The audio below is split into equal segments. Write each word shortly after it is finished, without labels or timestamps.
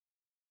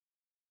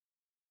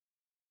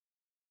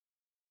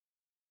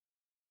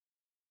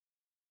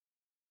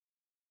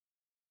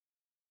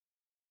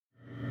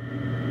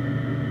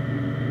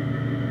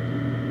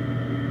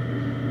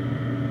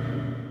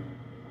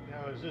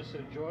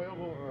this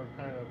enjoyable or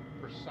kind of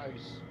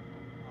precise?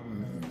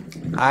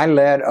 I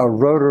led a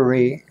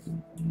Rotary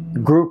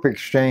group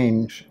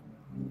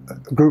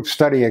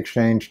study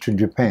exchange to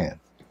Japan.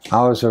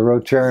 I was a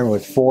Rotarian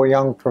with 4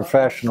 young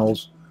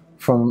professionals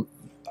from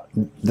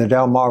the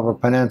Delmarva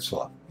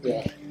Peninsula.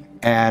 Yeah.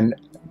 And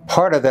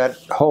part of that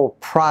whole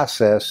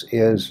process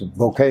is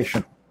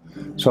vocational.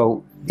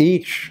 So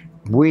each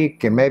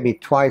week and maybe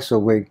twice a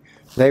week,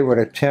 they would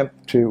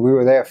attempt to, we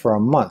were there for a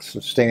month, so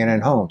staying in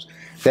homes.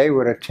 They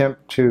would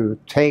attempt to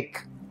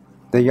take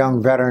the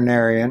young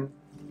veterinarian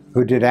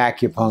who did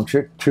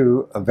acupuncture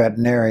to a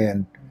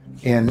veterinarian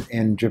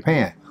in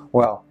Japan.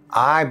 Well,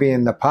 I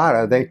being the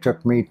potter, they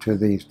took me to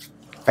these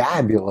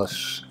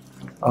fabulous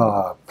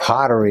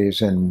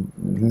potteries and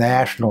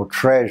national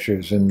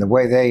treasures, and the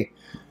way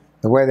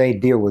they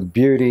deal with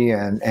beauty,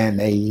 and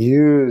they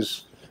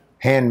use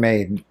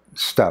handmade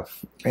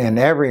stuff. In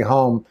every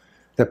home,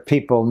 the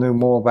people knew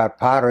more about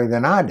pottery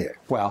than I did.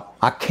 Well,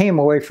 I came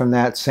away from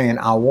that saying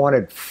I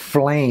wanted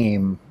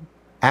flame,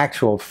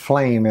 actual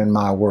flame in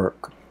my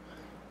work.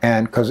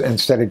 And because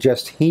instead of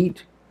just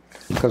heat,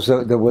 because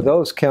with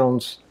those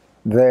kilns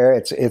there,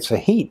 it's a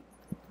heat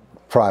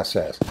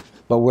process.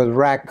 But with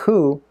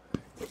Raku,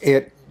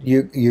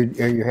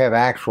 you have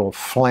actual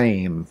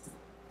flame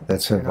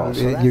that's involved.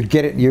 You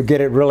get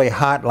it really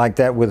hot like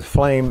that with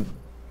flame,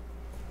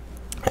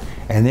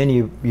 and then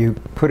you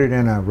put it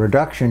in a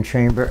reduction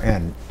chamber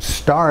and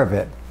starve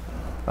it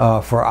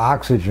for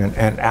oxygen,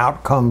 and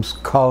out comes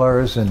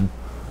colors and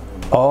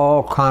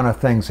all kind of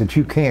things that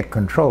you can't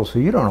control, so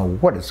you don't know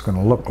what it's going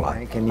to look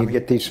like. And you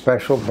get these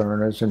special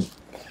burners and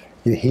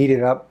you heat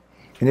it up,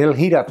 and it'll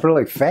heat up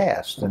really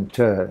fast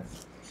into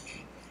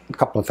a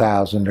couple of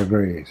thousand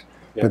degrees.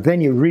 Yeah. But then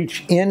you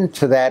reach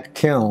into that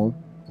kiln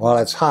while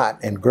it's hot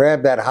and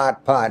grab that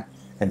hot pot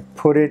and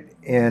put it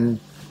in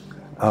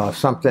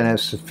something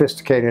as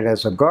sophisticated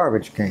as a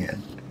garbage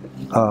can.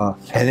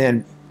 And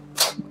then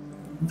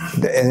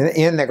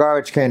in the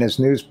garbage can is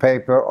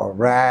newspaper or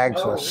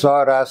rags or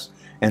sawdust.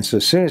 And so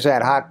as soon as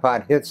that hot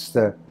pot hits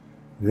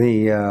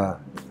the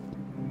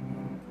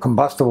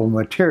combustible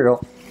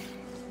material,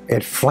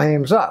 it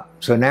flames up.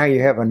 So now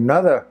you have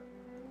another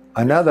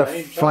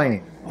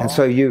flame. And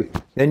so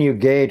then you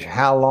gauge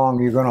how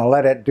long you're going to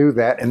let it do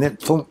that, and then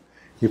boom,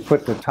 you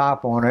put the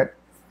top on it,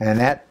 and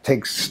that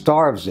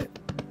starves it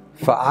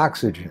for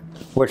oxygen,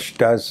 which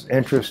does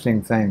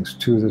interesting things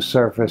to the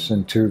surface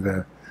and to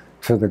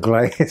the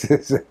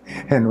glazes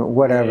and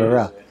whatever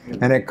else.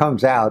 And it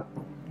comes out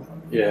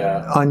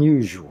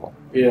unusual.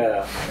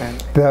 Yeah.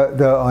 And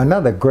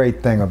another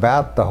great thing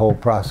about the whole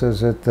process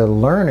is that the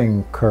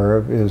learning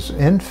curve is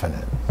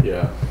infinite.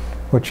 Yeah.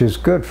 Which is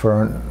good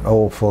for an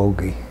old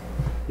fogey.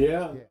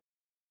 Yeah.